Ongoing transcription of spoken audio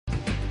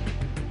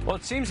Well,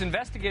 it seems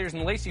investigators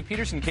in the Scott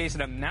Peterson case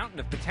had a mountain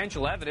of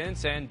potential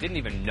evidence and didn't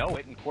even know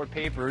it. In court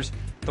papers,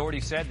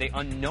 authorities said they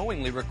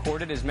unknowingly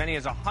recorded as many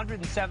as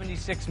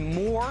 176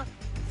 more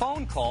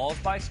phone calls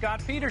by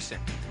Scott Peterson.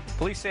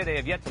 Police say they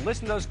have yet to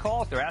listen to those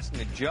calls. They're asking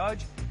the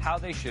judge how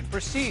they should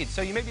proceed.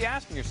 So you may be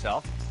asking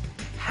yourself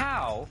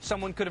how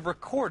someone could have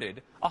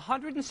recorded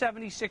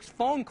 176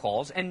 phone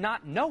calls and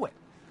not know it.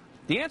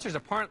 The answer is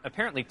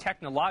apparently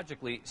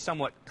technologically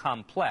somewhat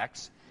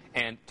complex.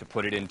 And to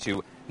put it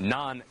into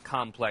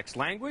non-complex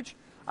language,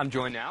 I'm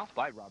joined now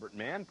by Robert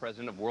Mann,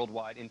 president of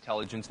Worldwide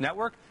Intelligence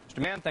Network.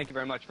 Mr. Mann, thank you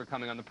very much for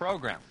coming on the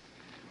program.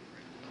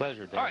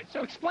 Pleasure, Dan. All right,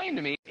 so explain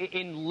to me,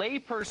 in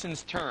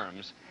layperson's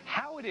terms,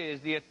 how it is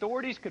the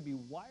authorities could be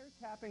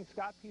wiretapping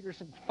Scott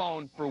Peterson's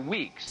phone for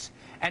weeks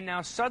and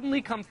now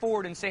suddenly come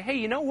forward and say, hey,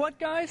 you know what,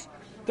 guys?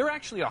 There are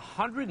actually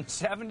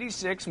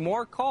 176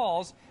 more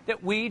calls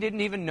that we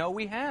didn't even know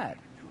we had.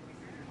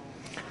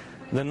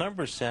 The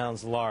number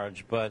sounds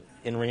large, but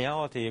in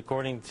reality,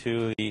 according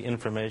to the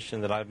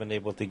information that I've been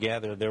able to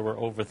gather, there were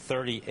over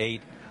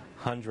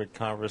 3,800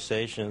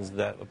 conversations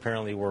that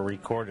apparently were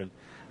recorded.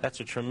 That's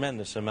a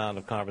tremendous amount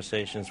of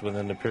conversations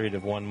within the period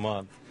of 1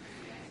 month.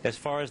 As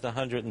far as the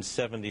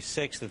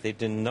 176 that they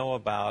didn't know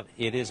about,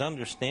 it is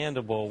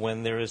understandable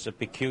when there is a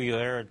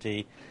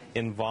peculiarity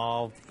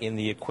involved in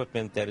the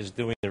equipment that is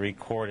doing the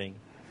recording.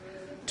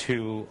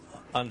 To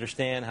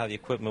understand how the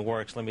equipment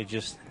works, let me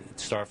just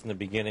start from the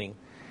beginning.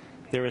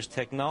 There is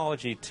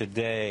technology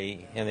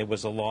today, and there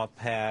was a law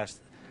passed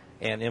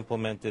and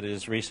implemented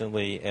as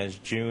recently as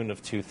June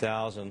of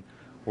 2000,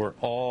 where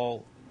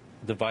all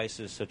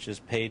devices such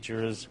as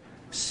pagers,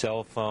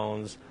 cell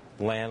phones,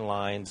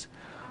 landlines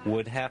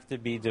would have to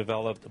be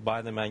developed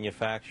by the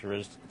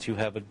manufacturers to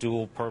have a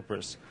dual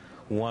purpose,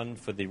 one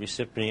for the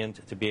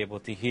recipient to be able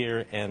to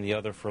hear and the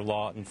other for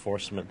law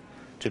enforcement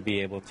to be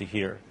able to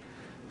hear.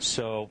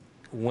 So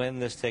when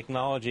this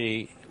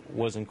technology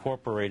was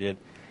incorporated,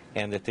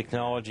 and the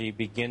technology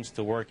begins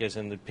to work as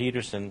in the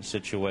Peterson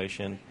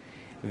situation,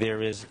 there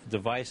is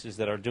devices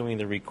that are doing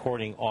the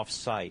recording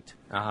off-site.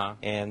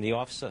 And the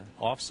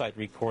off-site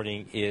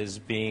recording is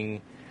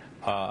being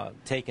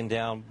taken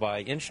down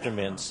by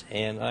instruments.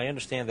 And I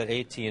understand that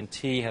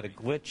AT&T had a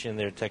glitch in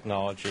their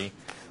technology,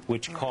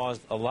 which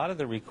caused a lot of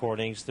the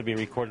recordings to be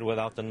recorded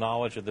without the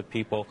knowledge of the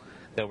people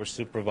that were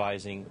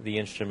supervising the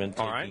instrument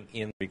taking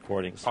in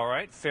recordings. All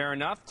right, fair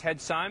enough.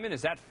 Ted Simon,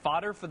 is that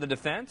fodder for the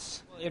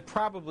defense? Well, it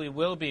probably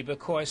will be,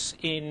 because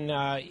in,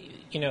 a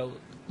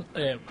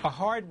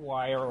hard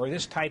wire or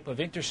this type of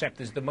intercept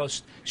is the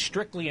most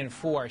strictly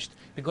enforced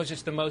because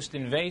it's the most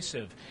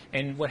invasive.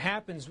 And what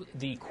happens,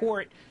 the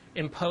court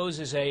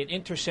imposes an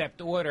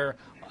intercept order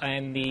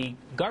and the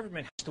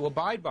government has to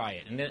abide by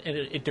it. And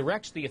it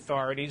directs the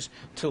authorities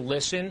to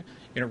listen,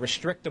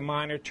 restrict the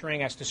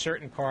monitoring as to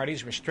certain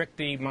parties, restrict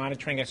the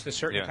monitoring as to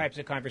certain types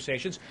of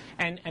conversations,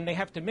 and they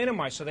have to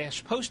minimize. So they're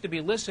supposed to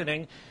be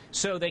listening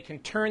so they can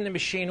turn the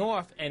machine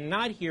off and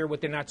not hear what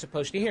they're not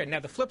supposed to hear. Now,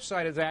 the flip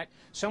side of that,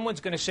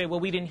 someone's going to say, well,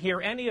 we didn't hear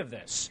any of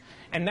this.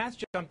 And that's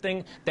just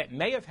something that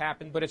may have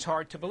happened, but it's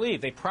hard to believe.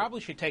 They probably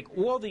should take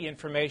all the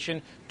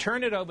information,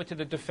 turn it over to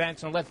the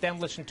defense, and let them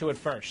listen to it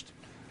first.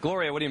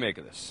 Gloria, what do you make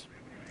of this?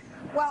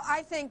 Well,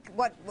 I think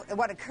what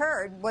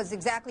occurred was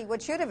exactly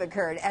what should have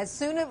occurred. As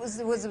soon as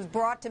it was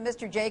brought to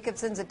Mr.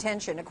 Jacobson's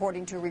attention,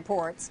 according to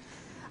reports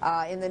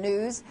in the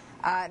news,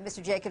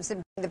 Mr.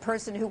 Jacobson, the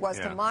person who was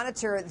to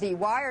monitor the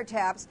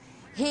wiretaps,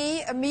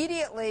 he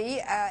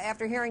immediately,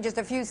 after hearing just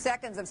a few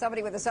seconds of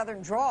somebody with a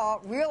southern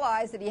drawl,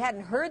 realized that he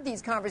hadn't heard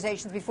these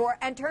conversations before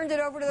and turned it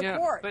over to the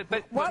court.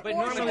 What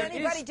more should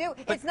anybody do?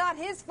 It's not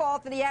his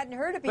fault that he hadn't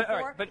heard it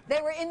before.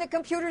 They were in the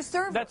computer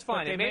server. That's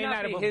fine. It may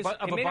not be his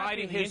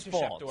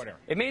fault.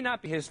 It may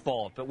not be his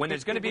fault, but when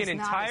there's going to be an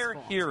entire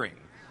hearing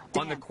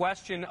on the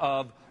question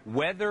of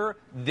whether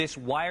this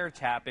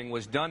wiretapping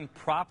was done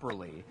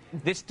properly,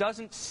 this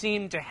doesn't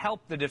seem to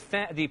help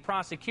the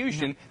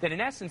prosecution, that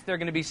in essence they're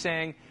going to be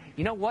saying,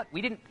 you know what,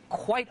 we didn't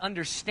quite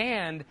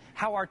understand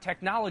how our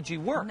technology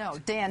worked. No,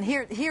 Dan,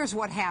 here's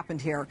what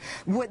happened here.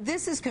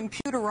 This is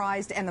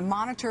computerized, and the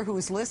monitor who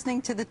is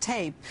listening to the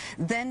tape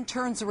then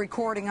turns the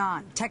recording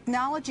on.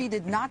 Technology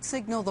did not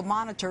signal the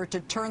monitor to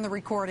turn the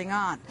recording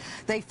on.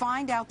 They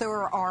find out there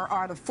are,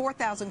 out of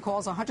 4,000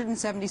 calls,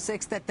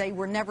 176 that they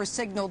were never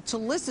signaled to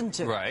listen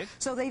to. Right.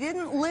 So they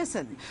didn't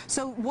listen.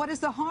 So what is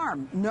the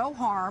harm? No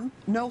harm,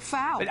 no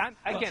foul.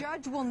 The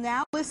judge will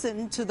now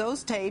listen to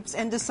those tapes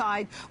and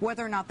decide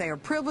whether or not they are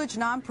privileged,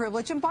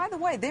 non-privileged, and by the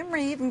way, there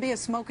may even be a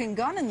smoking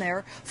gun in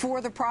there for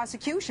the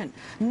prosecution.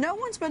 No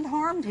one's been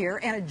harmed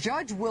here, and a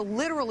judge will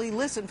literally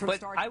listen from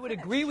start to finish. I would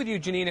agree with you,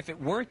 Janine, if it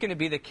weren't going to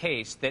be the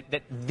case that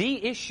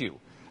the issue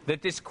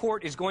that this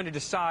court is going to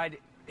decide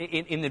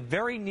in the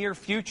very near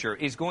future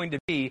is going to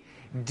be,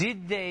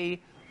 did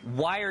they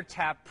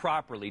wiretap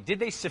properly? Did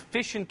they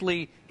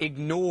sufficiently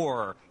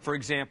ignore, for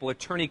example,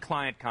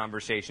 attorney-client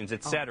conversations,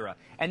 etc.?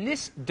 And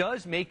this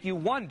does make you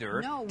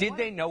wonder, did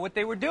they know what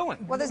they were doing?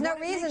 Well, there's no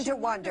reason to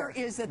wonder.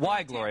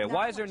 Why, Gloria?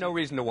 Why is there no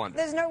reason to wonder?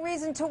 There's no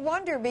reason to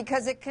wonder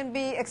because it can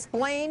be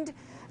explained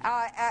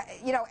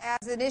you know,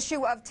 as an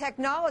issue of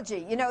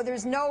technology. You know,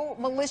 there's no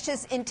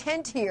malicious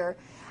intent here.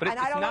 But and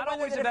I don't know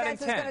whether the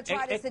defense is going to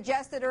try to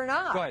suggest it or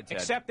not. Go ahead, Ted.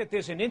 Except that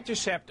there's an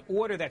intercept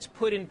order that's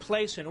put in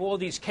place in all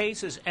these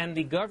cases, and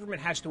the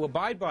government has to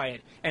abide by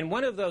it. And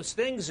one of those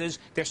things is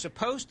they're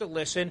supposed to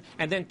listen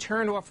and then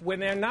turn off when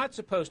they're not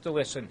supposed to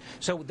listen.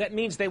 So that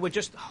means they were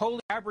just wholly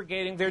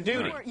abrogating their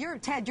duty.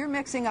 Ted, you're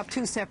mixing up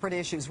two separate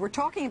issues. We're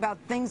talking about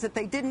things that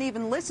they didn't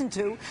even listen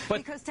to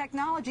because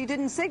technology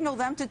didn't signal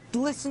them to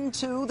listen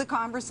to the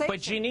conversation. But,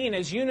 Jeanine,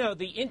 as you know,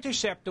 the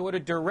intercept order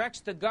directs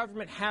the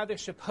government how they're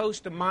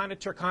supposed to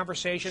monitor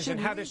conversations and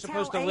how they're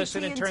supposed to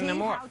listen and turn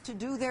them off. How to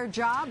do their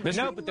job?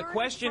 No, but the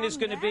question is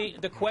going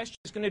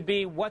to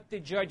be what the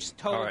judge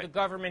told the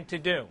government to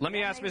do. Let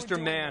me ask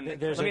Mr. Mann.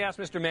 Let me ask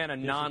Mr. Mann a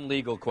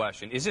non-legal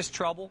question. Is this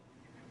trouble?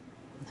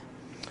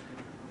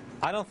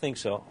 I don't think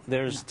so.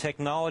 There's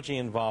technology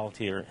involved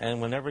here, and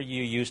whenever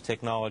you use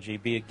technology,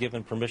 be it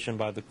given permission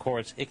by the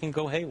courts, it can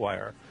go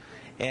haywire.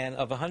 And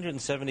of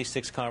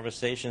 176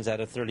 conversations out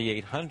of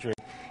 3,800,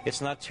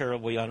 it's not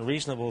terribly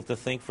unreasonable to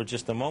think for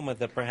just a moment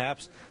that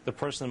perhaps the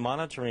person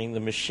monitoring the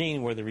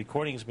machine where the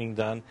recording is being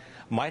done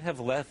might have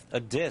left a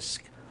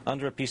disc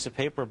under a piece of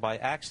paper by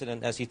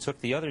accident as he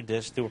took the other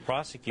disc to a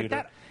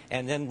prosecutor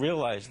and then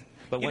realized.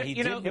 But when he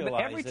did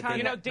realize every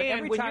time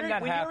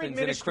that happens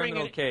in a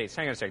criminal case,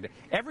 hang on a second.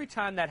 Every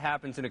time that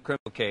happens in a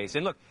criminal case,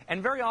 and look,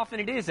 and very often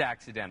it is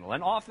accidental,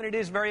 and often it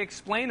is very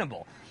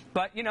explainable.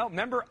 But, you know,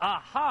 remember,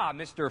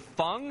 Mr.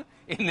 Fung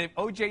in the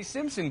O.J.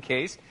 Simpson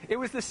case, it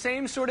was the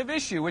same sort of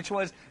issue, which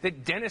was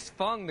that Dennis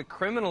Fung, the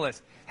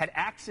criminalist, had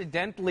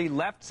accidentally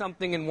left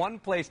something in one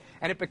place,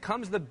 and it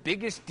becomes the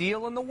biggest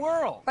deal in the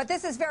world. But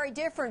this is very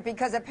different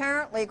because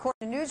apparently, according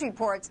to news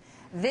reports,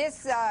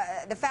 this,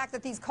 the fact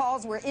that these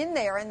calls were in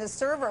there and the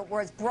server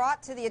was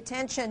brought to the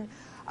attention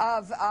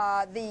of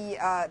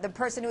the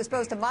person who was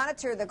supposed to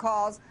monitor the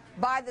calls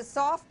by the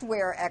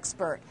software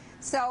expert.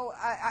 So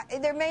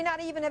there may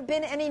not even have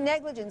been any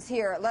negligence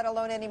here, let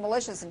alone any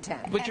malicious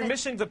intent. But you're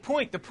missing the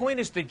point. The point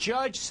is the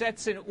judge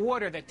sets an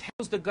order that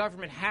tells the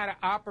government how to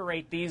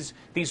operate these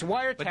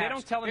wiretaps. But they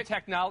don't tell them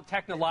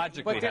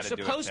technologically But they're how to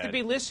do it, supposed to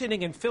be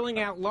listening and filling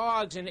out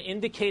logs and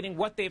indicating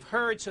what they've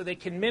heard so they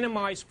can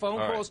minimize phone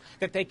calls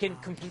that they can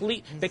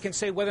complete. They can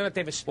say whether or not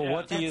they've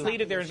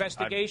completed their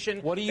investigation.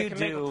 What do you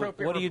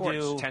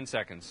do? 10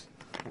 seconds.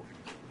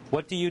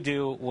 What do you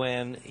do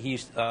when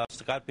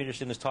Scott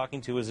Peterson is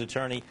talking to his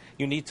attorney?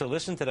 You need to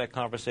listen to that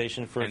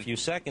conversation for a few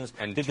seconds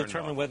to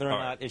determine whether or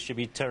not it should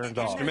be turned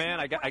off. Mr.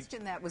 Mann, I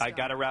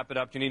got to wrap it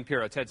up. Janine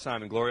Pirro, Ted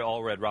Simon, Gloria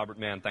Allred, Robert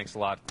Mann, thanks a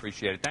lot.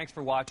 Appreciate it. Thanks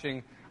for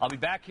watching. I'll be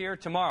back here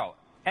tomorrow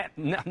at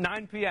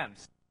 9 p.m.